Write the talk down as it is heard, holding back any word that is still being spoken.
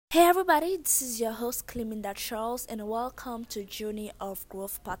Hey everybody, this is your host Cleminda Charles and welcome to Journey of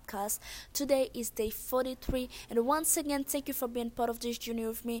Growth podcast. Today is day 43 and once again thank you for being part of this journey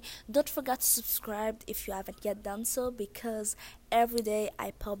with me. Don't forget to subscribe if you haven't yet done so because every day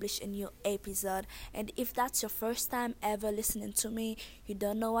I publish a new episode, and if that's your first time ever listening to me, you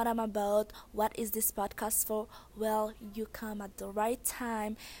don't know what I'm about, what is this podcast for? Well, you come at the right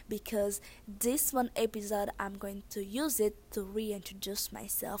time because this one episode I'm going to use it to reintroduce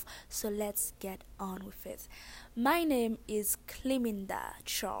myself. So let's get on with it. My name is Cleminda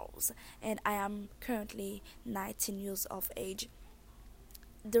Charles and I am currently 19 years of age.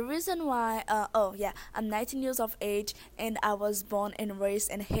 The reason why, I'm 19 years of age and I was born and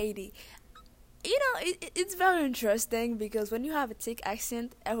raised in Haiti. It's very interesting because when you have a thick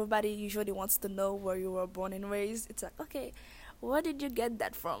accent, everybody usually wants to know where you were born and raised. It's like, okay, where did you get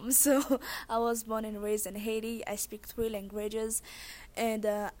that from? So I was born and raised in Haiti. I speak three languages, and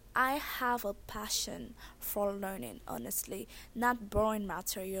I have a passion for learning. Honestly, not boring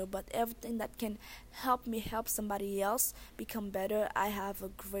material, but everything that can help me help somebody else become better. I have a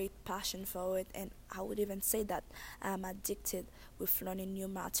great passion for it, and I would even say that I'm addicted with learning new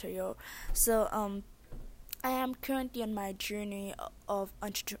material. So I am currently on my journey of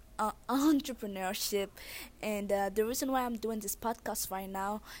entrepreneurship, and the reason why I'm doing this podcast right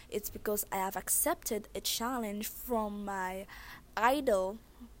now is because I have accepted a challenge from my idol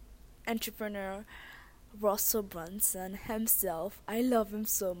entrepreneur Russell Brunson himself. I love him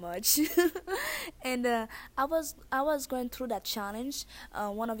so much, and I was going through that challenge.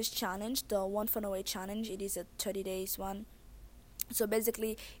 One of his challenge, the One Fun Away challenge. It is a 30 days one. So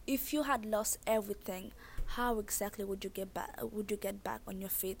basically, if you had lost everything, how exactly would you get back? Would you get back on your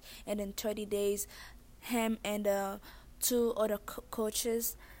feet? And in 30 days, him and two other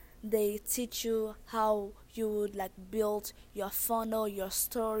coaches, they teach you how you would like build your funnel, your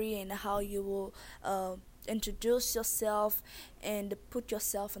story, and how you will introduce yourself and put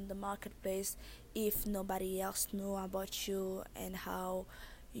yourself in the marketplace if nobody else knew about you, and how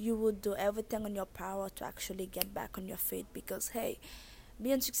you would do everything in your power to actually get back on your feet. Because hey,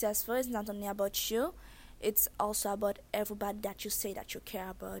 being successful is not only about you, it's also about everybody that you say that you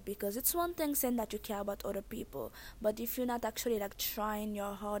care about. Because it's one thing saying that you care about other people, but if you're not actually like trying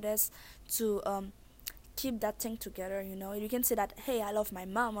your hardest to keep that thing together, you can say that, hey, I love my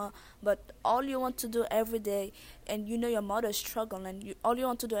mama, but all you want to do every day, and your mother is struggling, and all you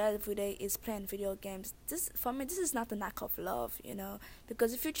want to do every day is playing video games. This, for me, this is not an act of love.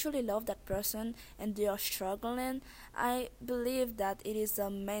 Because if you truly love that person and they are struggling, I believe that it is a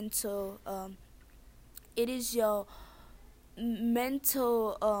mental it is your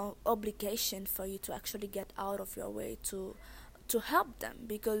mental obligation for you to actually get out of your way to help them,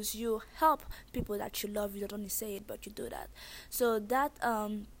 because you help people that you love. You don't only say it, but you do that. So that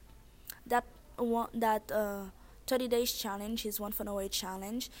one that 30 days challenge is One Fun Away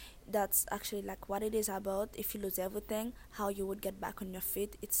challenge. That's actually like what it is about. If you lose everything, how you would get back on your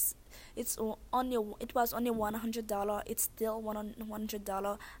feet. It was only $100. It's still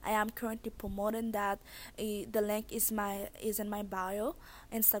 $100. I am currently promoting that. The link is in my bio,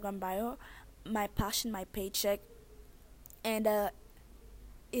 Instagram bio. My passion, my paycheck, and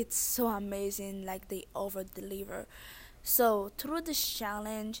it's so amazing. Like, they over deliver. So through this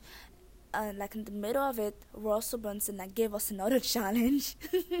challenge, like in the middle of it, Russell Brunson like gave us another challenge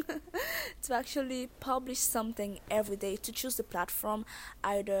to actually publish something every day, to choose the platform,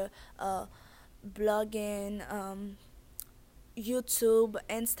 either blogging, YouTube,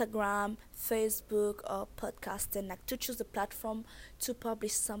 Instagram, Facebook, or podcasting, like to choose the platform to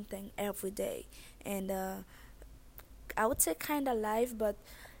publish something every day. And I would say kind of live, but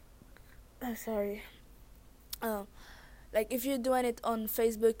sorry. Uh, like if you're doing it on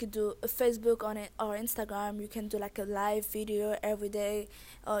Facebook, you do a Facebook on it, or Instagram, you can do like a live video every day.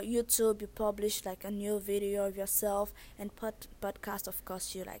 YouTube, you publish like a new video of yourself, and podcast, of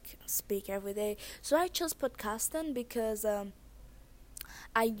course, you like speak every day. So I chose podcasting because I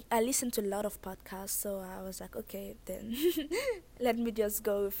listen to a lot of podcasts, so I was like, okay, then let me just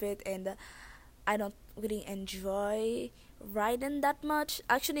go with it. And I don't really enjoy writing that much.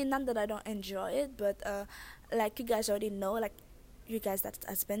 Actually, not that I don't enjoy it, but like you guys already know, like you guys that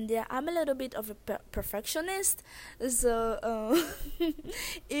has been there, I'm a little bit of a perfectionist. So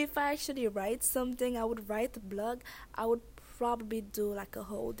if I actually write something, I would write a blog. I would probably do like a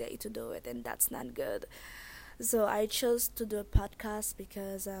whole day to do it, and that's not good. So I chose to do a podcast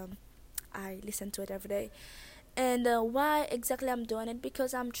because I listen to it every day. And why exactly I'm doing it?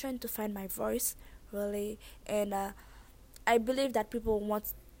 Because I'm trying to find my voice, really. And I believe that people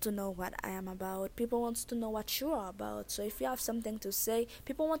want to know what I am about. People want to know what you are about. So if you have something to say,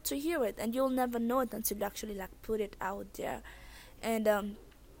 people want to hear it, and you'll never know it until you actually like put it out there. And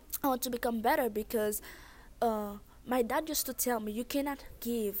I want to become better because uh, my dad used to tell me you cannot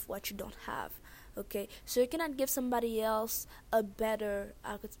give what you don't have. Okay, so you cannot give somebody else a better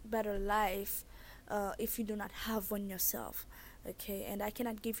life if you do not have one yourself. Okay, and I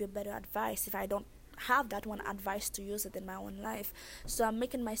cannot give you better advice if I don't have that one advice to use it in my own life. So I'm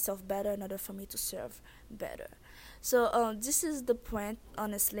making myself better in order for me to serve better. So this is the point,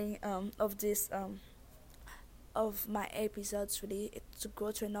 honestly, of this of my episodes. Really, to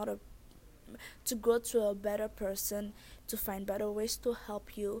go to another, to grow to a better person, to find better ways to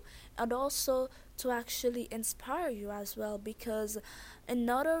help you, and also to actually inspire you as well. Because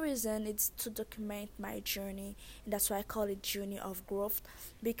another reason is to document my journey, and that's why I call it journey of growth.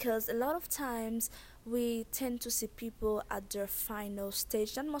 Because a lot of times we tend to see people at their final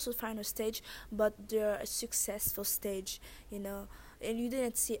stage, not most of the final stage, but their successful stage, you know, and you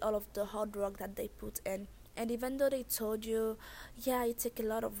didn't see all of the hard work that they put in. And even though they told you, yeah, it take a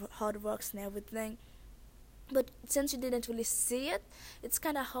lot of hard works and everything, but since you didn't really see it, it's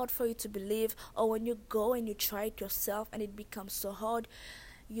kind of hard for you to believe. Or when you go and you try it yourself and it becomes so hard,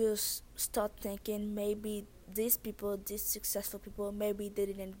 you start thinking maybe these people, these successful people, maybe they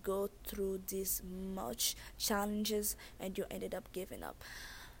didn't go through this much challenges, and you ended up giving up.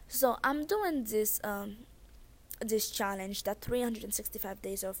 So I'm doing this challenge, that 365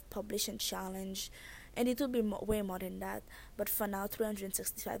 days of publishing challenge, and it will be way more than that. But for now,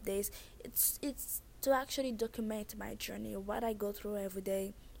 365 days, it's to actually document my journey, what I go through every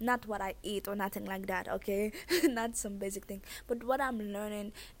day, not what I eat or nothing like that. Okay, not some basic thing, but what I'm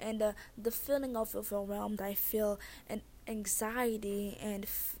learning, and the feeling of overwhelmed I feel, and anxiety, and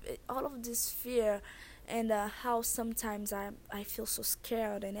all of this fear, and how sometimes I feel so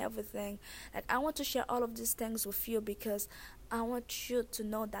scared and everything. Like, I want to share all of these things with you because I want you to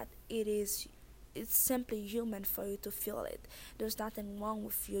know that it's simply human for you to feel it. There's nothing wrong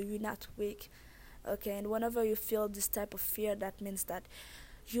with you. You're not weak. Okay, and whenever you feel this type of fear, that means that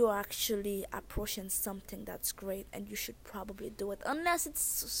you are actually approaching something that's great, and you should probably do it, unless it's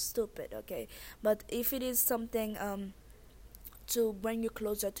stupid. Okay, but if it is something to bring you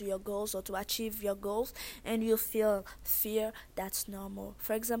closer to your goals or to achieve your goals, and you feel fear, that's normal.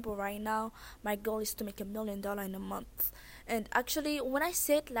 For example, right now my goal is to make $1 million in a month, and actually when I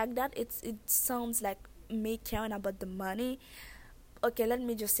say it like that, it sounds like me caring about the money. Okay, let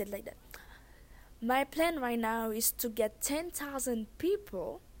me just say it like that. My plan right now is to get 10,000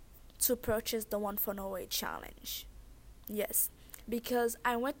 people to purchase the One for Norway challenge. Yes, because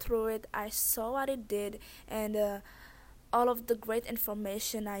I went through it, I saw what it did, and all of the great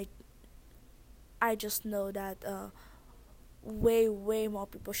information. I just know that way more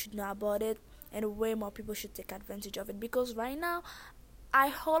people should know about it, and way more people should take advantage of it. Because right now, I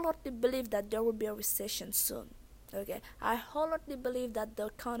wholeheartedly believe that there will be a recession soon. Okay, I wholeheartedly believe that the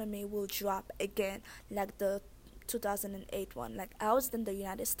economy will drop again, like the 2008 one. Like, I was in the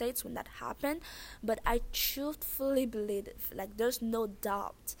United States when that happened, but I truthfully believe it. Like, there's no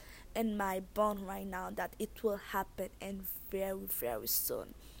doubt in my bone right now that it will happen, and very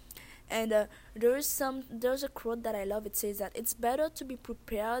soon. And there's a quote that I love. It says that it's better to be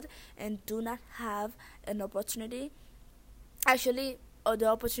prepared and do not have an opportunity. Actually, the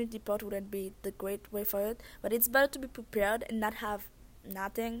opportunity part wouldn't be the great way for it, but it's better to be prepared and not have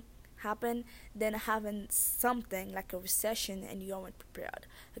nothing happen than having something like a recession and you aren't prepared.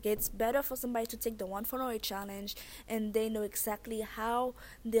 Okay, it's better for somebody to take the One for Norway challenge, and they know exactly how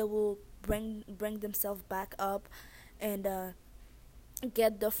they will bring themselves back up, and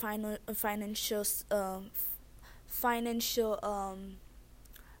get the financial I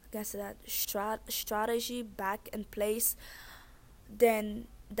guess that strategy back in place. Then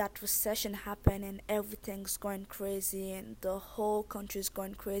that recession happened, and everything's going crazy, and the whole country's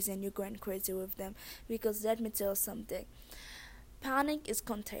going crazy, and you're going crazy with them. Because let me tell you something, panic is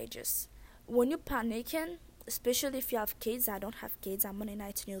contagious. When you're panicking, especially if you have kids, I don't have kids, I'm only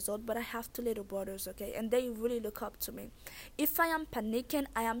 19 years old, but I have two little brothers. Okay, and they really look up to me. If I am panicking,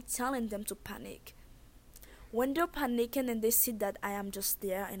 I am telling them to panic. When they're panicking and they see that I am just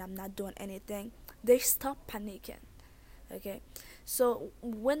there and I'm not doing anything, they stop panicking. Okay, so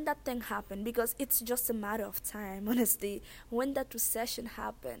when that thing happened, because it's just a matter of time, honestly, when that recession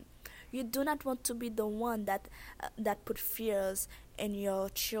happened, you do not want to be the one that put fears in your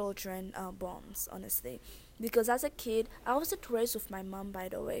children bones, honestly. Because as a kid, I wasn't raised with my mom, by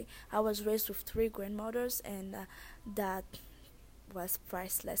the way. I was raised with three grandmothers, and that was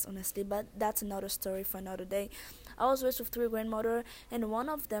priceless, honestly. But that's another story for another day. I was raised with three grandmother, and one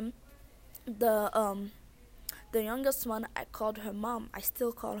of them, the the youngest one, I called her mom. I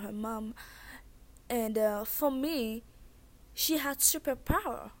still call her mom. And for me, she had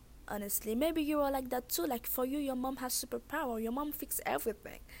superpower. Honestly, maybe you are like that too. Like for you, your mom has superpower. Your mom fix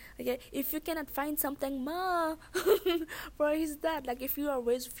everything. Okay, if you cannot find something, mom, where is that? Like if you are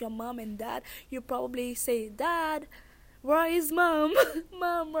raised with your mom and dad, you probably say, Dad, where is mom?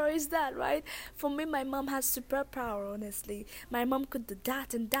 Mom, where is that? Right? For me, my mom has superpower. Honestly, my mom could do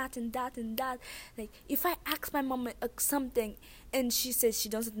that and that and that and that. Like if I ask my mom something and she says she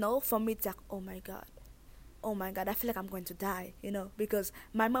doesn't know, for me it's like, oh my god, I feel like I'm going to die, because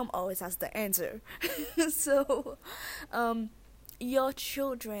my mom always has the answer. So, your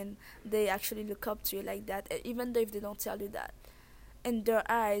children, they actually look up to you like that, even though if they don't tell you that in their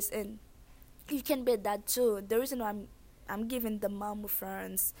eyes, and you can be that too. The reason why I'm giving the mom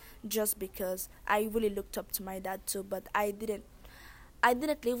reference just because I really looked up to my dad too, but I didn't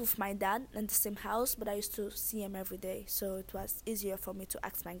live with my dad in the same house, but I used to see him every day, so it was easier for me to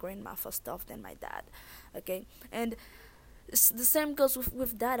ask my grandma for stuff than my dad. Okay, and the same goes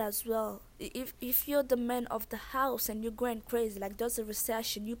with that as well. If you're the man of the house and you're going crazy, like there's a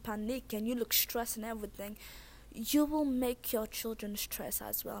recession, you panic and you look stressed and everything, you will make your children stress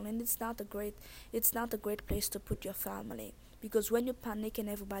as well, and it's not a great place to put your family, because when you panic and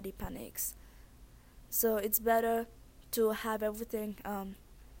everybody panics, so it's better to have everything.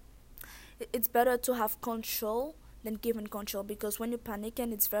 It's better to have control than given control, because when you panic,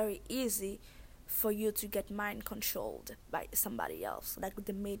 and it's very easy for you to get mind controlled by somebody else, like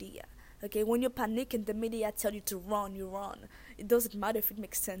the media. Okay, when you panic and the media tell you to run, you run. It doesn't matter if it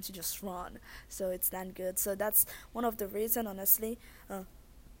makes sense, you just run. So it's not good. So that's one of the reason, honestly.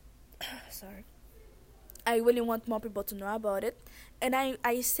 Sorry. I really want more people to know about it, and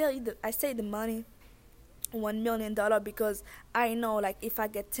I say the money $1 million, because I know, like, if I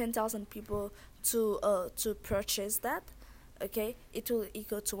get 10,000 people to purchase that, okay, it will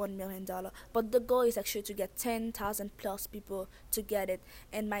equal to $1 million. But the goal is actually to get 10,000 plus people to get it,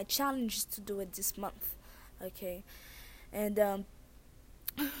 and my challenge is to do it this month, okay, and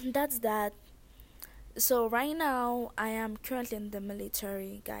that's that. So right now I am currently in the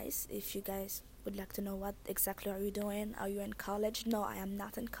military, guys. If you guys would like to know what exactly are you doing, are you in college? No, I am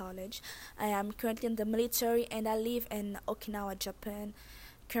not in college. I am currently in the military, and I live in Okinawa, Japan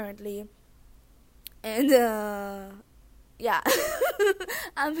currently. And yeah,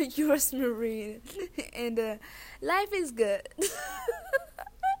 I'm a US Marine. And life is good.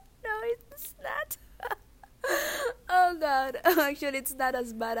 No, it's not. Oh god. Actually, it's not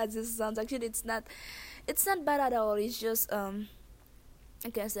as bad as it sounds. Actually, it's not bad at all. It's just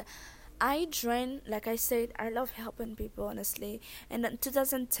okay, so I joined, like I said, I love helping people, honestly. And in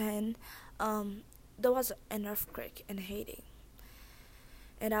 2010, there was an earthquake in Haiti,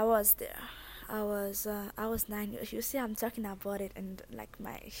 and I was there. I was 9 years. You see, I'm talking about it, and like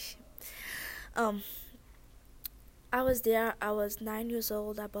um, I was there. I was 9 years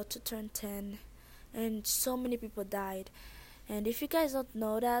old, about to turn 10, and so many people died. And if you guys don't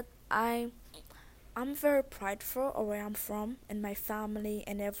know that, I'm very prideful of where I'm from and my family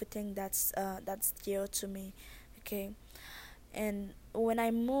and everything that's dear to me. Okay, and when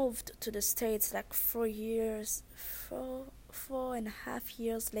I moved to the States, like 4 years, 4.5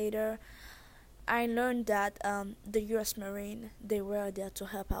 years later, I learned that the U.S. Marine, they were there to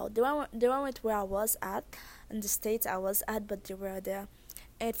help out. They weren't where I was at in the States I was at, but they were there,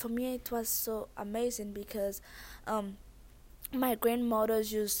 and for me it was so amazing because um my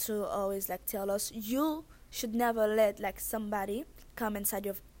grandmothers used to always like tell us, you should never let like somebody come inside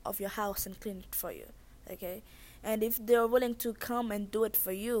of your house and clean it for you, okay, and if they're willing to come and do it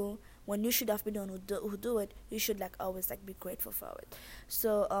for you when you should have been the one who do it, you should like always like be grateful for it.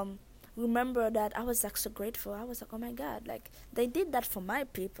 So remember that I was like so grateful. I was like, oh my god, like they did that for my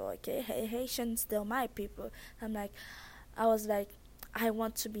people, okay, Haitians, they're my people. I'm like, I was like, I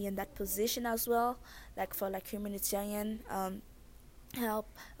want to be in that position as well, like for like humanitarian help,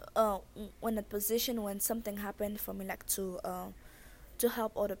 when that position when something happened for me, like to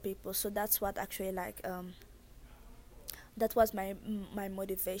help other people. So that's what actually like that was my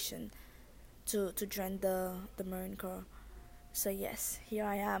motivation to join the Marine Corps. So yes, here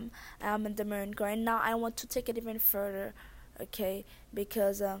I am. I am in the Marine Corps, and now I want to take it even further, okay?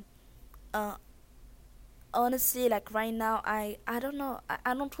 Because uh, honestly, like right now, I don't know.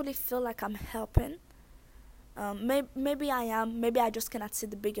 I don't really feel like I'm helping. Maybe I am. Maybe I just cannot see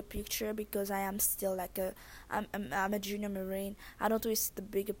the bigger picture because I am still like I'm a junior Marine. I don't really see the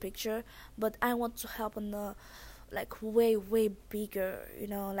bigger picture, but I want to help on the like way bigger,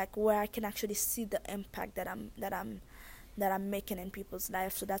 like where I can actually see the impact that I'm making in people's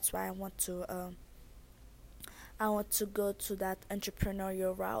life. So that's why I want to go to that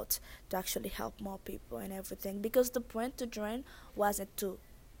entrepreneurial route to actually help more people and everything. Because the point to join wasn't to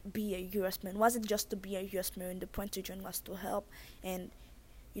be a US man, wasn't just to be a US man. The point to join was to help, and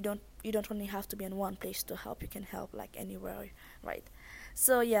you don't only have to be in one place to help. You can help like anywhere, right?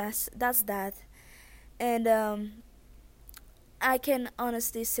 So yes, that's that. And I can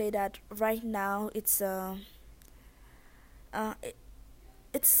honestly say that right now uh,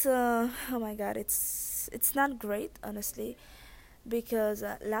 it's oh my god, it's not great, honestly, because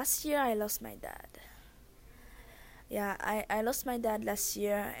last year I lost my dad. Yeah, I lost my dad last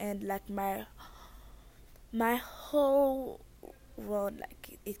year, and like my whole world,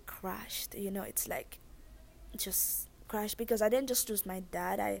 like it crashed. It's like just crashed, because I didn't just lose my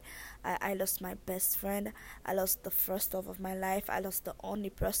dad. I lost my best friend. I lost the first love of my life. I lost the only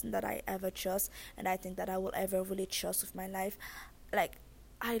person that I ever trust, and I think that I will ever really trust with my life. Like,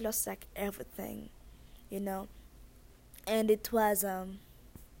 I lost like everything, you know. And it was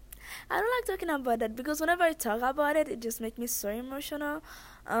I don't like talking about that, because whenever I talk about it, it just makes me so emotional.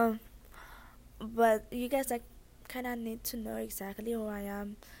 Um, but you guys like kind of need to know exactly who I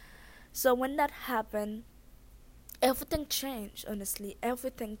am. So when that happened, everything changed. Honestly,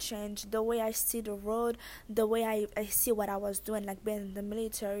 everything changed. The way I see the road, the way I see what I was doing, like being in the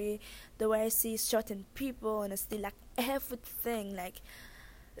military, the way I see certain people. Honestly, like everything, like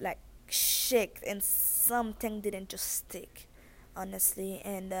shake, and something didn't just stick, honestly.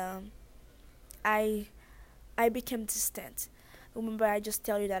 And I I became distant. Remember, I just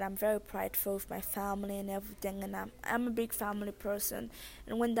tell you that I'm very prideful with my family and everything, and I'm a big family person.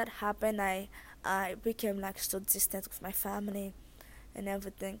 And when that happened, I became like so distant with my family and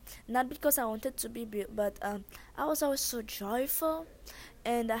everything. Not because I wanted to be, but I was always so joyful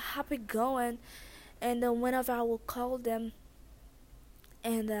and happy going. And whenever I would call them,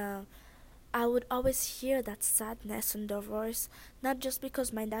 and I would always hear that sadness in their voice, not just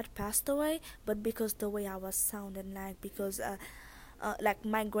because my dad passed away, but because the way I was sounding, like, because like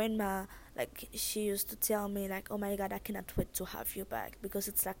my grandma, like she used to tell me like, oh my god, I cannot wait to have you back, because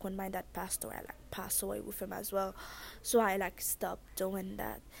it's like when my dad passed away, I like passed away with him as well. So I like stopped doing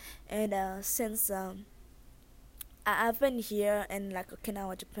that. And since I've been here in like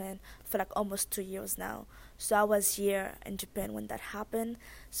Okinawa, Japan for like almost 2 years now. So I was here in Japan when that happened.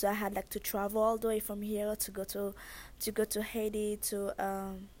 So I had like to travel all the way from here to go to Haiti to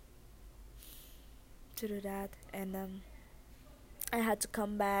do that. And I had to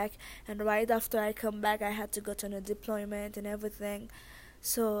come back, and right after I come back, I had to go to a deployment and everything.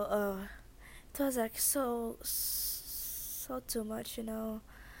 So it was like so too much.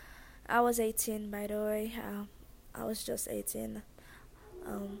 I was 18, by the way. I was just 18.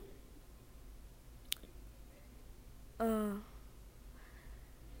 Um, uh,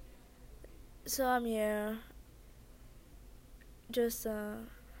 so I'm here. Just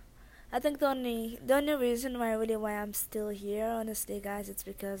I think the only reason why I'm still here, honestly, guys, it's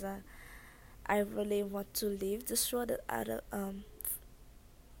because I really want to leave this road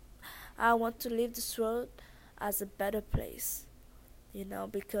I want to leave this road as a better place,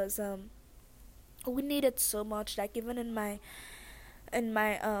 because we need it so much. Like, even in my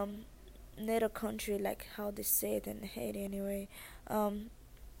native country, like how they say it in Haiti, anyway. Um,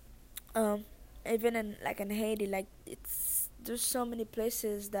 um, Even in Haiti, like, it's there's so many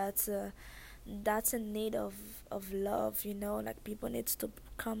places that's in need of love. Like, people needs to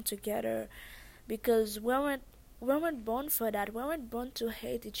come together, because we weren't born for that. We weren't born to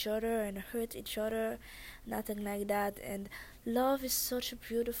hate each other and hurt each other, nothing like that. And love is such a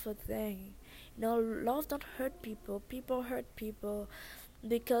beautiful thing. Love don't hurt people. People hurt people,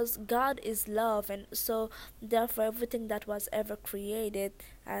 because God is love, and so therefore everything that was ever created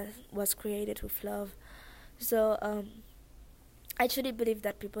was created with love. So I truly believe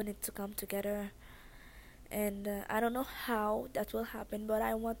that people need to come together, and I don't know how that will happen, but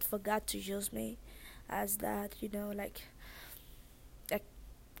I want for God to use me as that. Like,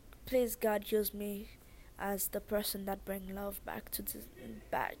 please, God, use me as the person that bring love back to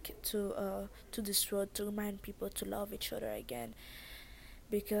this road, to remind people to love each other again,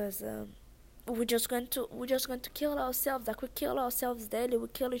 because we're just going to kill ourselves. Like, we kill ourselves daily, we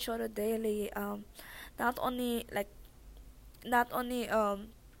kill each other daily. Not only like not only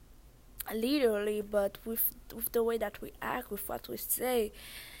literally, but with the way that we act, with what we say.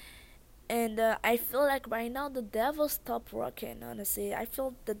 And I feel like right now the devil stopped working. Honestly, I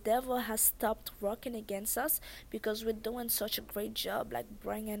feel the devil has stopped working against us, because we're doing such a great job, like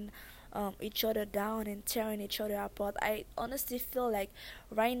bringing each other down and tearing each other apart. I honestly feel like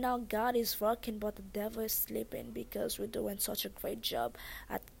right now God is working, but the devil is sleeping because we're doing such a great job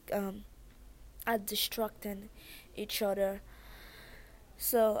at um, at distracting each other.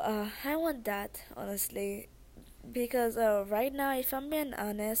 So I want that honestly because right now, if I'm being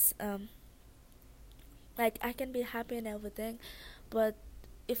honest, like I can be happy and everything, but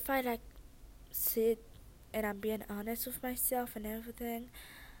if I like sit and I'm being honest with myself and everything,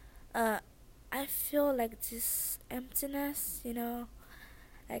 uh, I feel like this emptiness,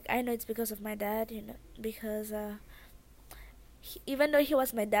 Like I know it's because of my dad, because even though he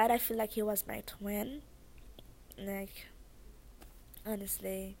was my dad, I feel like he was my twin. Like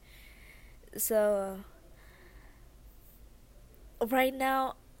honestly, so right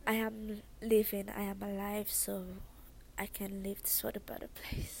now I am living, I am alive, so I can leave this world a better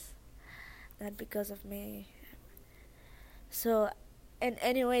place. Not because of me. So in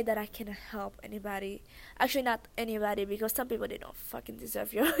any way that I can help anybody, actually not anybody, because some people they don't fucking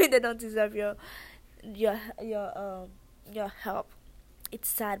deserve your they don't deserve your your um your help. It's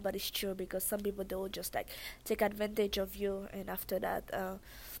sad but it's true because some people they will just like take advantage of you and after that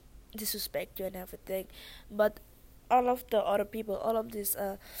disrespect you and everything. But all of the other people, all of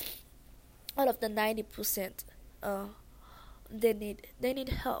the 90%, uh they need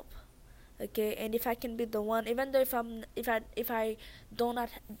help. Okay, and if I can be the one, even though if I do not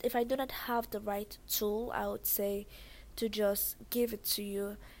if I do not have the right tool, I would say to just give it to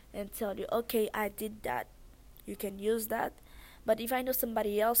you and tell you, okay, I did that, you can use that. But if I know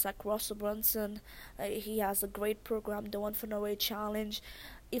somebody else like Russell Brunson, he has a great program, the One for Norway Challenge.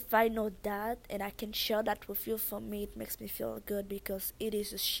 If I know that and I can share that with you, for me it makes me feel good because it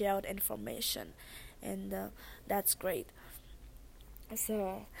is a shared information, and that's great.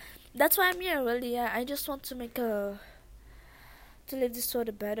 So that's why I'm here. Really, I just want to make a to leave this world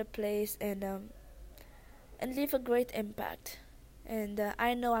a better place and leave a great impact. And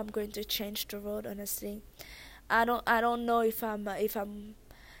I know I'm going to change the world. Honestly, I don't know if I'm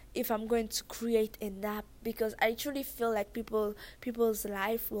going to create an app because I truly feel like people's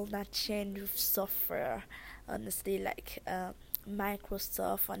life will not change with software. Honestly, like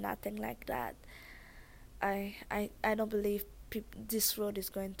Microsoft or nothing like that. I don't believe this road is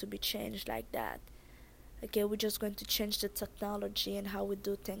going to be changed like that. Okay, we're just going to change the technology and how we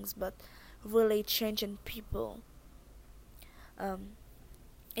do things, but really changing people, um,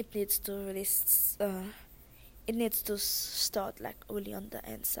 it needs to really, it needs to start like really on the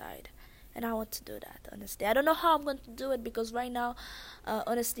inside. And I want to do that, honestly. I don't know how I'm going to do it because right now,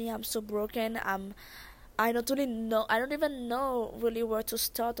 honestly, I'm so broken. I don't really know. I don't even know really where to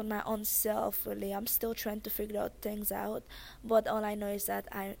start on my own self. Really, I'm still trying to figure out things out. But all I know is that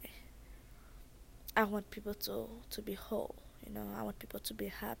I want people to be whole. I want people to be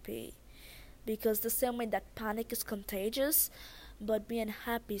happy because the same way that panic is contagious, but being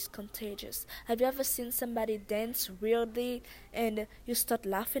happy is contagious. Have you ever seen somebody dance weirdly and you start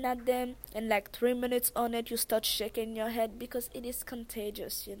laughing at them and like 3 minutes on it you start shaking your head because it is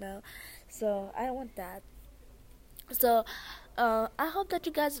contagious. So I want that. So I hope that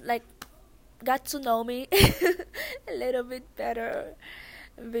you guys like got to know me a little bit better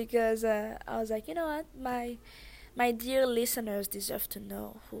because I was like, you know what, my dear listeners deserve to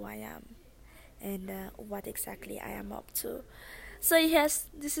know who I am and what exactly I am up to. So yes,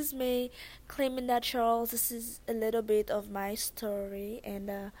 this is me claiming that Charles. This is a little bit of my story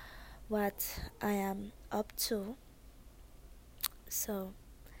and what I am up to. So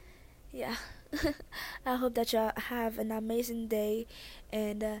yeah, I hope that you have an amazing day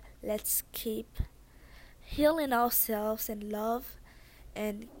and let's keep healing ourselves and love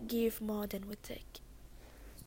and give more than we take.